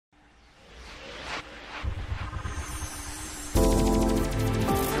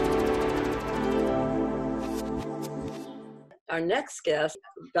our next guest,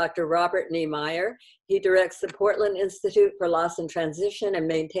 Dr. Robert Neimeyer. He directs the Portland Institute for Loss and Transition and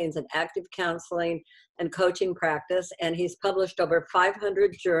maintains an active counseling and coaching practice. And he's published over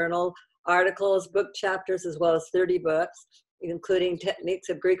 500 journal articles, book chapters, as well as 30 books, including Techniques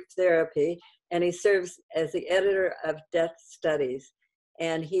of Grief Therapy. And he serves as the editor of Death Studies.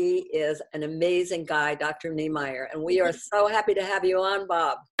 And he is an amazing guy, Dr. Neimeyer. And we are so happy to have you on,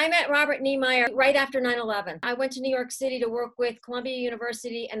 Bob. I met Robert Neimeyer right after 9/11. I went to New York City to work with Columbia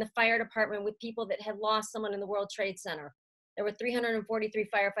University and the fire department with people that had lost someone in the World Trade Center. There were 343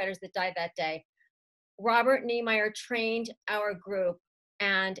 firefighters that died that day. Robert Neimeyer trained our group,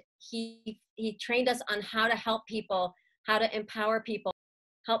 and he trained us on how to help people, how to empower people,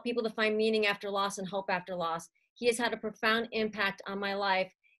 help people to find meaning after loss and hope after loss. He has had a profound impact on my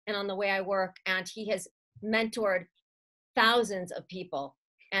life and on the way I work, and he has mentored thousands of people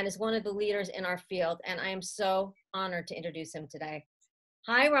and is one of the leaders in our field, and I am so honored to introduce him today.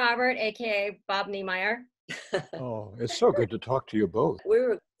 Hi, Robert, aka Bob Neimeyer. Oh, it's so good to talk to you both. We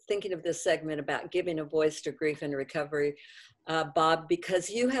were thinking of this segment about giving a voice to grief and recovery, Bob, because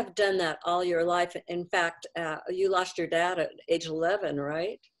you have done that all your life. In fact, you lost your dad at age 11,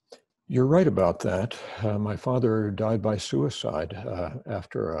 right? You're right about that. My father died by suicide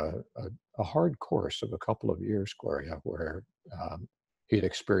after a hard course of a couple of years, Gloria, where he had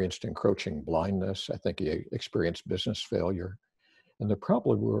experienced encroaching blindness. I think he experienced business failure. And there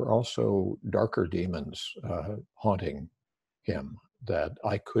probably were also darker demons haunting him that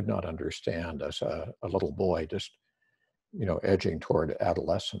I could not understand as a little boy, just, edging toward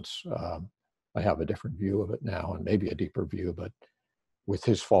adolescence. I have a different view of it now, and maybe a deeper view, but with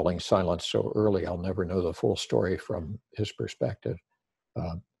his falling silence so early, I'll never know the full story from his perspective.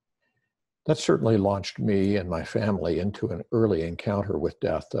 That certainly launched me and my family into an early encounter with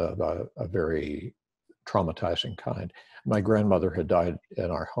death of a very traumatizing kind. My grandmother had died in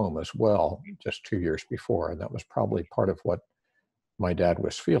our home as well, just 2 years before, and that was probably part of what my dad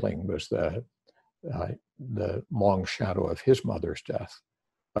was feeling, was the long shadow of his mother's death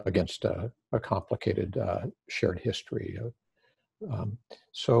against a complicated shared history.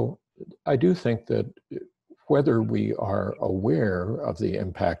 So I do think that whether we are aware of the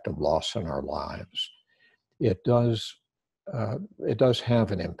impact of loss in our lives, it does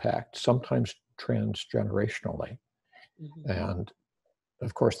have an impact, sometimes transgenerationally. Mm-hmm. And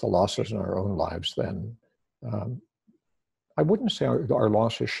of course, the losses in our own lives then, I wouldn't say our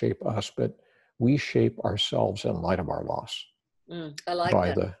losses shape us, but we shape ourselves in light of our loss. I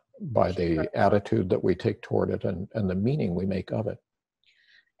like that. By the attitude that we take toward it and the meaning we make of it.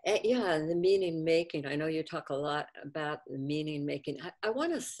 Yeah, and the meaning making. I know you talk a lot about the meaning making. I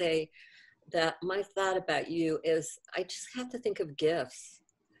want to say that my thought about you is I just have to think of gifts.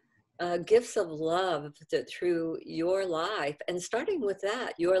 Gifts of love that through your life, and starting with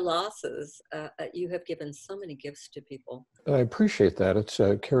that, your losses, you have given so many gifts to people. I appreciate that. It's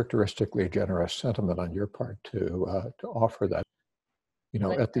a characteristically generous sentiment on your part to offer that.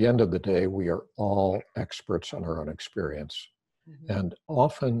 At the end of the day, we are all experts on our own experience. Mm-hmm. And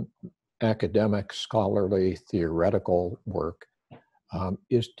often academic, scholarly, theoretical work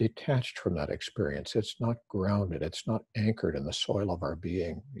is detached from that experience. It's not grounded. It's not anchored in the soil of our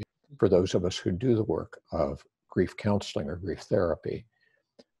being. For those of us who do the work of grief counseling or grief therapy,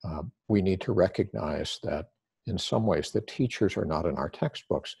 we need to recognize that in some ways the teachers are not in our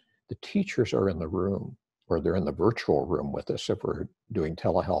textbooks. The teachers are in the room, or they're in the virtual room with us if we're doing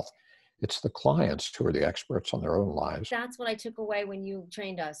telehealth. It's the clients who are the experts on their own lives. That's what I took away when you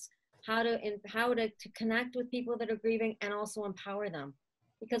trained us, how to connect with people that are grieving and also empower them.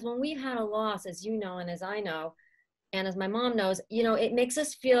 Because when we've had a loss, as you know, and as I know, and as my mom knows, it makes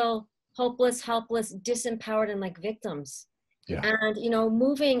us feel hopeless, helpless, disempowered, and like victims. Yeah. And,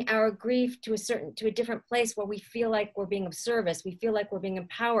 moving our grief to a different place where we feel like we're being of service, we feel like we're being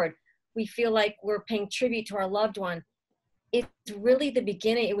empowered, we feel like we're paying tribute to our loved one. It's really the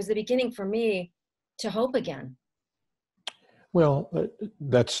beginning. It was the beginning for me to hope again. Well,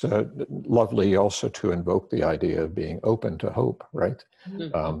 that's lovely also to invoke the idea of being open to hope, right?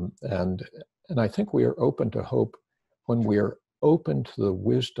 Mm-hmm. And I think we are open to hope when we are open to the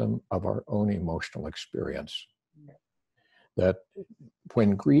wisdom of our own emotional experience. That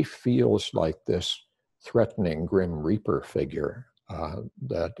when grief feels like this threatening Grim Reaper figure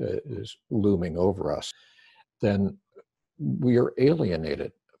that is looming over us, then we are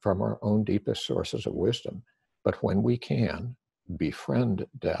alienated from our own deepest sources of wisdom. But when we can befriend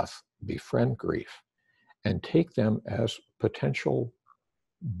death, befriend grief, and take them as potential,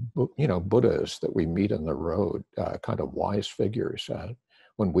 Buddhas that we meet on the road, kind of wise figures,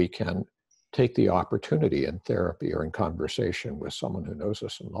 when we can take the opportunity in therapy or in conversation with someone who knows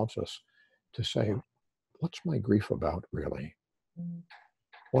us and loves us to say, what's my grief about really?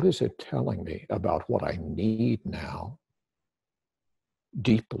 What is it telling me about what I need now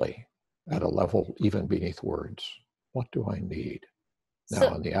deeply at a level even beneath words? What do I need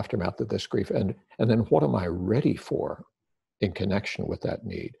now in the aftermath of this grief? And then what am I ready for in connection with that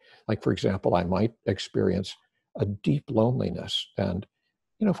need? Like, for example, I might experience a deep loneliness. And,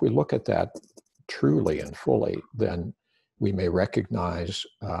 if we look at that truly and fully, then we may recognize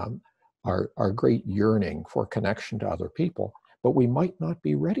our great yearning for connection to other people, but we might not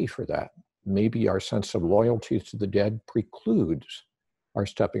be ready for that. Maybe our sense of loyalty to the dead precludes our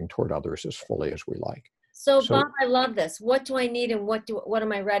stepping toward others as fully as we like. So Bob, I love this. What do I need and what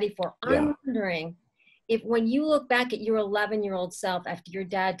am I ready for? Yeah. I'm wondering if when you look back at your 11-year-old self after your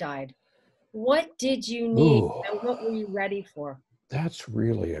dad died, what did you need and what were you ready for? That's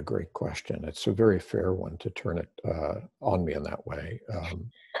really a great question. It's a very fair one to turn it on me in that way.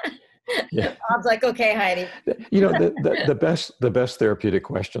 Yeah. I was like, okay, Heidi. The best therapeutic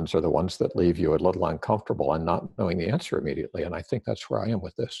questions are the ones that leave you a little uncomfortable and not knowing the answer immediately. And I think that's where I am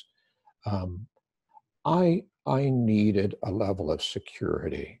with this. I needed a level of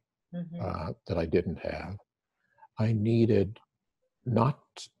security that I didn't have. I needed not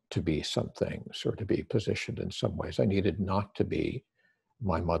to be some things or to be positioned in some ways. I needed not to be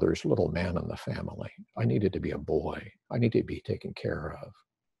my mother's little man in the family. I needed to be a boy. I needed to be taken care of.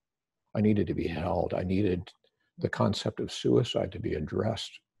 I needed to be held. I needed the concept of suicide to be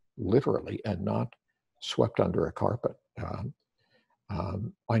addressed literally and not swept under a carpet.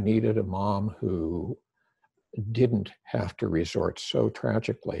 I needed a mom who didn't have to resort so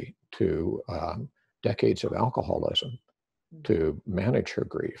tragically to decades of alcoholism to manage her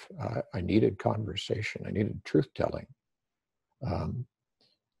grief. I needed conversation. I needed truth-telling.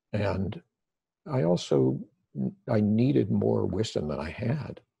 And I needed more wisdom than I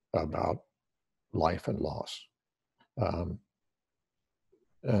had about life and loss.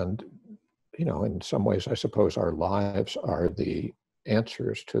 And, in some ways, I suppose our lives are the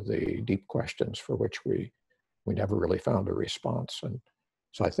answers to the deep questions for which we never really found a response. And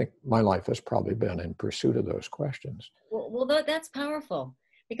so I think my life has probably been in pursuit of those questions. Well, that's powerful,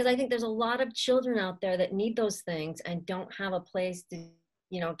 because I think there's a lot of children out there that need those things and don't have a place to,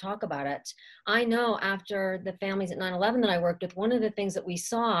 talk about it. I know after the families at 9/11 that I worked with, one of the things that we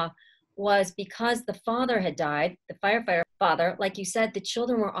saw was because the father had died, the firefighter father, like you said, the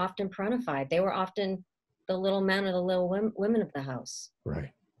children were often parentified. They were often the little men or the little women of the house.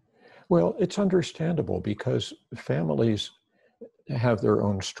 Right. Well, it's understandable because families have their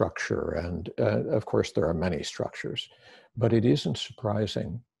own structure. And of course, there are many structures. But it isn't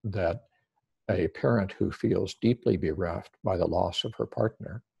surprising that a parent who feels deeply bereft by the loss of her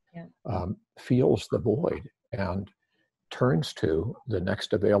partner feels the void and turns to the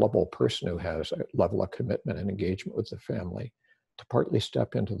next available person who has a level of commitment and engagement with the family to partly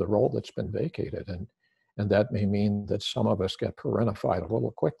step into the role that's been vacated. And that may mean that some of us get parentified a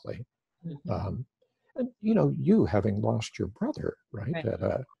little quickly. And you having lost your brother, right?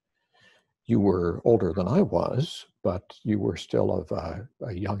 You were older than I was, but you were still of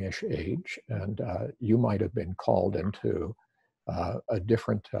a youngish age, and you might have been called into a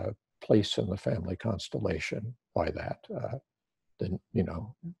different place in the family constellation by that.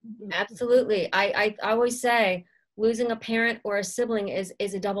 Absolutely. I always say losing a parent or a sibling is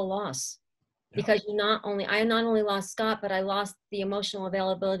a double loss. Because I not only lost Scott, but I lost the emotional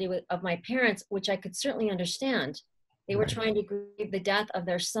availability of my parents, which I could certainly understand. They were trying to grieve the death of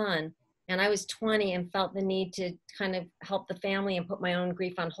their son. And I was 20 and felt the need to kind of help the family and put my own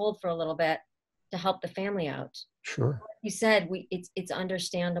grief on hold for a little bit to help the family out. Sure. Like you said, it's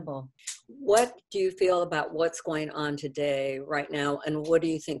understandable. What do you feel about what's going on today, right now? And what do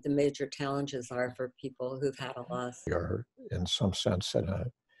you think the major challenges are for people who've had a loss? We are, in some sense, in a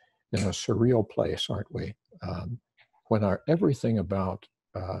surreal place, aren't we? When everything about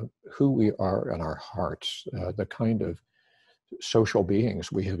who we are in our hearts, the kind of social beings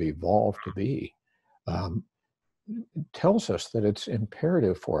we have evolved to be, tells us that it's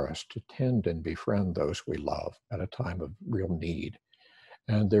imperative for us to tend and befriend those we love at a time of real need.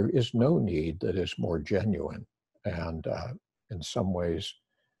 And there is no need that is more genuine and in some ways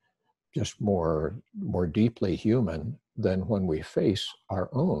just more deeply human than when we face our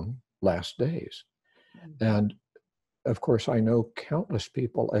own last days. And of course, I know countless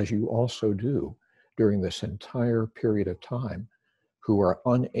people, as you also do, during this entire period of time, who are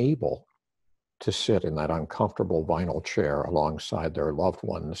unable to sit in that uncomfortable vinyl chair alongside their loved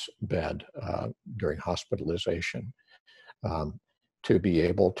one's bed during hospitalization. to be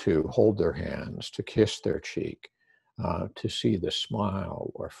able to hold their hands, to kiss their cheek, to see the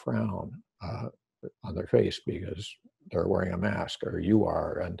smile or frown on their face because they're wearing a mask or you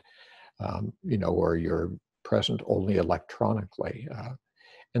are, and or you're present only electronically.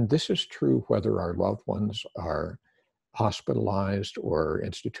 And this is true whether our loved ones are hospitalized or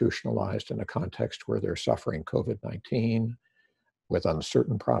institutionalized in a context where they're suffering COVID-19 with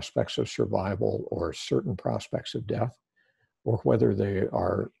uncertain prospects of survival or certain prospects of death, or whether they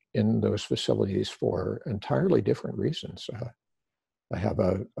are in those facilities for entirely different reasons. I have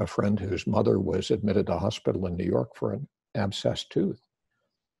a friend whose mother was admitted to hospital in New York for an abscessed tooth.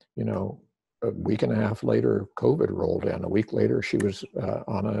 A week and a half later, COVID rolled in. A week later, she was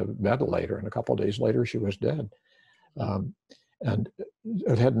on a ventilator, and a couple of days later, she was dead. And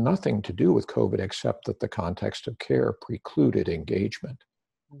it had nothing to do with COVID except that the context of care precluded engagement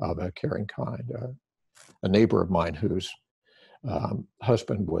of a caring kind. A neighbor of mine whose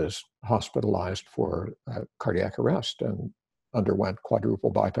husband was hospitalized for cardiac arrest and underwent quadruple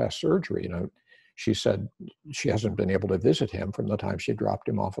bypass surgery. She said she hasn't been able to visit him from the time she dropped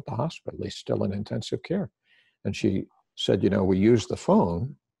him off at the hospital. He's still in intensive care. And she said, we use the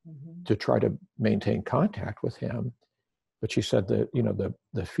phone to try to maintain contact with him. But she said that,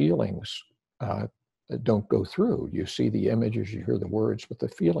 the feelings don't go through. You see the images, you hear the words, but the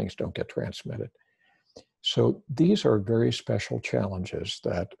feelings don't get transmitted. So these are very special challenges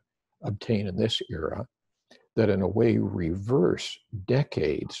that obtain in this era that in a way reverse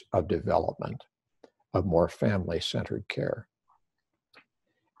decades of development of more family-centered care.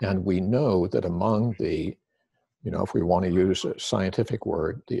 And we know that among the, if we want to use a scientific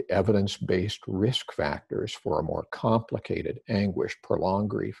word, the evidence-based risk factors for a more complicated, anguished, prolonged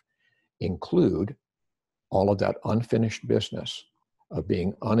grief include all of that unfinished business of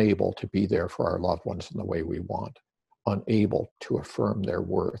being unable to be there for our loved ones in the way we want, unable to affirm their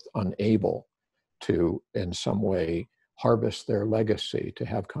worth, unable to, in some way, harvest their legacy, to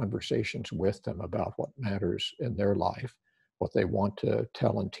have conversations with them about what matters in their life, what they want to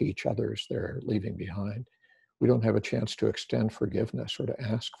tell and teach others they're leaving behind. We don't have a chance to extend forgiveness or to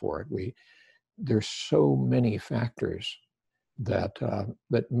ask for it. There's so many factors that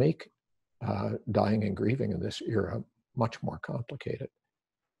make dying and grieving in this era much more complicated.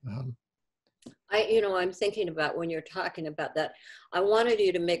 I'm thinking about when you're talking about that, I wanted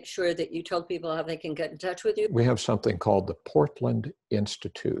you to make sure that you told people how they can get in touch with you. We have something called the Portland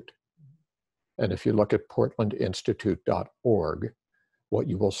Institute. And if you look at portlandinstitute.org, what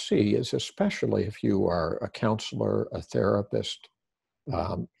you will see is, especially if you are a counselor, a therapist,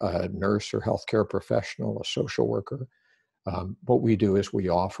 a nurse or healthcare professional, a social worker, what we do is we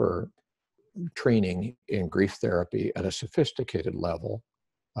offer training in grief therapy at a sophisticated level.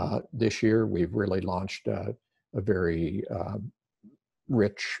 This year, we've really launched a very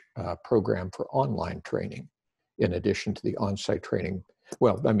rich program for online training, in addition to the on-site training.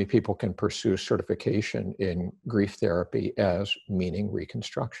 Well, people can pursue certification in grief therapy as meaning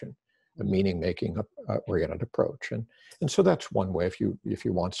reconstruction, a meaning-making oriented approach. And so that's one way. If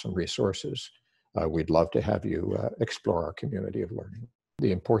you want some resources, we'd love to have you explore our community of learning.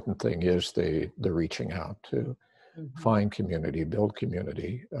 The important thing is the reaching out to find community, build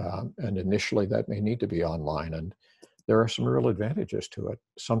community. And initially that may need to be online. And there are some real advantages to it.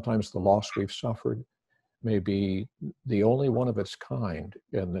 Sometimes the loss we've suffered may be the only one of its kind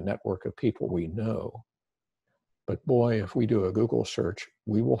in the network of people we know. But boy, if we do a Google search,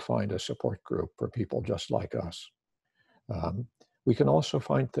 we will find a support group for people just like us. We can also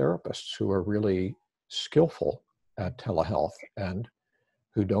find therapists who are really skillful at telehealth and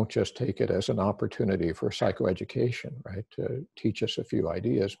who don't just take it as an opportunity for psychoeducation, right, to teach us a few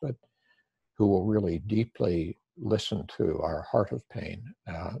ideas, but who will really deeply listen to our heart of pain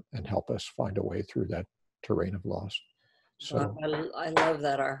and help us find a way through that terrain of loss. So I love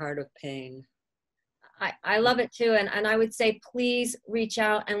that, our heart of pain. I love it too. And I would say, please reach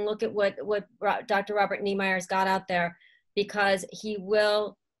out and look at what Dr. Robert Niemeyer's got out there, because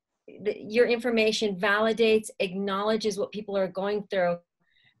your information validates, acknowledges what people are going through,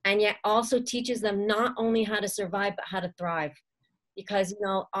 and yet also teaches them not only how to survive, but how to thrive. Because,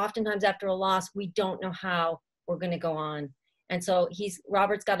 oftentimes after a loss, we don't know how we're going to go on. And so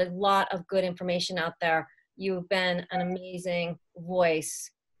Robert's got a lot of good information out there. You've been an amazing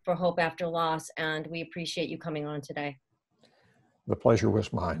voice for Hope After Loss, and we appreciate you coming on today. The pleasure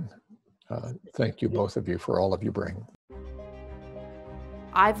was mine. Thank you, both of you, for all of you bring.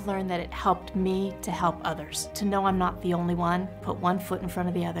 I've learned that it helped me to help others, to know I'm not the only one, put one foot in front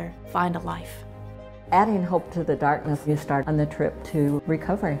of the other, find a life. Adding hope to the darkness, you start on the trip to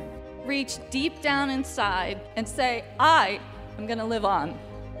recovery. Reach deep down inside and say, I I'm gonna live on.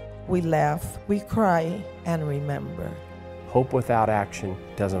 We laugh, we cry, and remember. Hope without action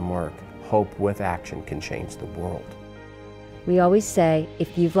doesn't work. Hope with action can change the world. We always say,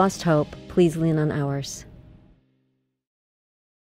 if you've lost hope, please lean on ours.